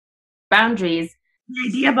boundaries, the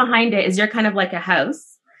idea behind it is you're kind of like a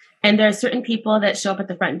house. And there are certain people that show up at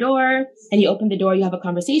the front door and you open the door, you have a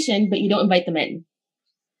conversation, but you don't invite them in.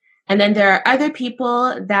 And then there are other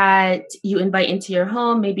people that you invite into your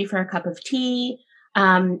home, maybe for a cup of tea,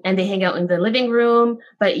 and they hang out in the living room,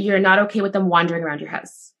 but you're not okay with them wandering around your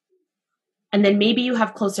house. And then maybe you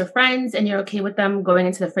have closer friends and you're okay with them going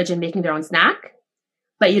into the fridge and making their own snack,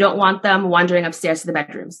 but you don't want them wandering upstairs to the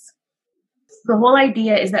bedrooms. The whole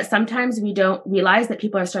idea is that sometimes we don't realize that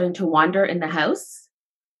people are starting to wander in the house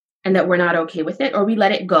and that we're not okay with it, or we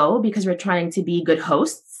let it go because we're trying to be good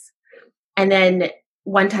hosts. And then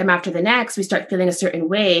one time after the next, we start feeling a certain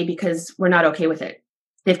way because we're not okay with it.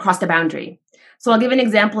 They've crossed a boundary. So I'll give an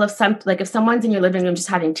example of if someone's in your living room just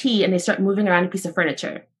having tea and they start moving around a piece of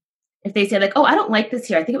furniture. If they say like, oh, I don't like this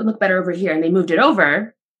here, I think it would look better over here, and they moved it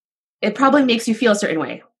over, it probably makes you feel a certain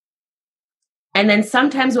way. And then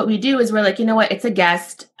sometimes what we do is we're like, you know what, it's a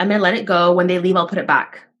guest. I'm going to let it go. When they leave, I'll put it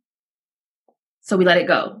back. So we let it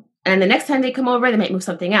go. And the next time they come over, they might move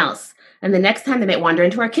something else. And the next time they might wander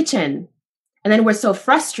into our kitchen. And then we're so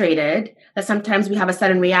frustrated that sometimes we have a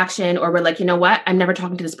sudden reaction, or we're like, you know what, I'm never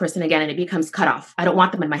talking to this person again. And it becomes cut off. I don't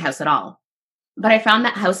want them in my house at all. But I found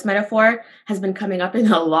that house metaphor has been coming up in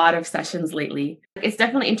a lot of sessions lately. It's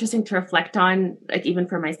definitely interesting to reflect on, like even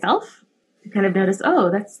for myself, to kind of notice, oh,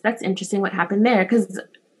 that's interesting what happened there. Because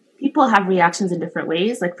people have reactions in different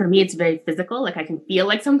ways. Like for me, it's very physical. Like I can feel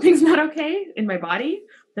like something's not okay in my body.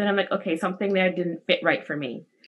 Then I'm like, okay, something there didn't fit right for me.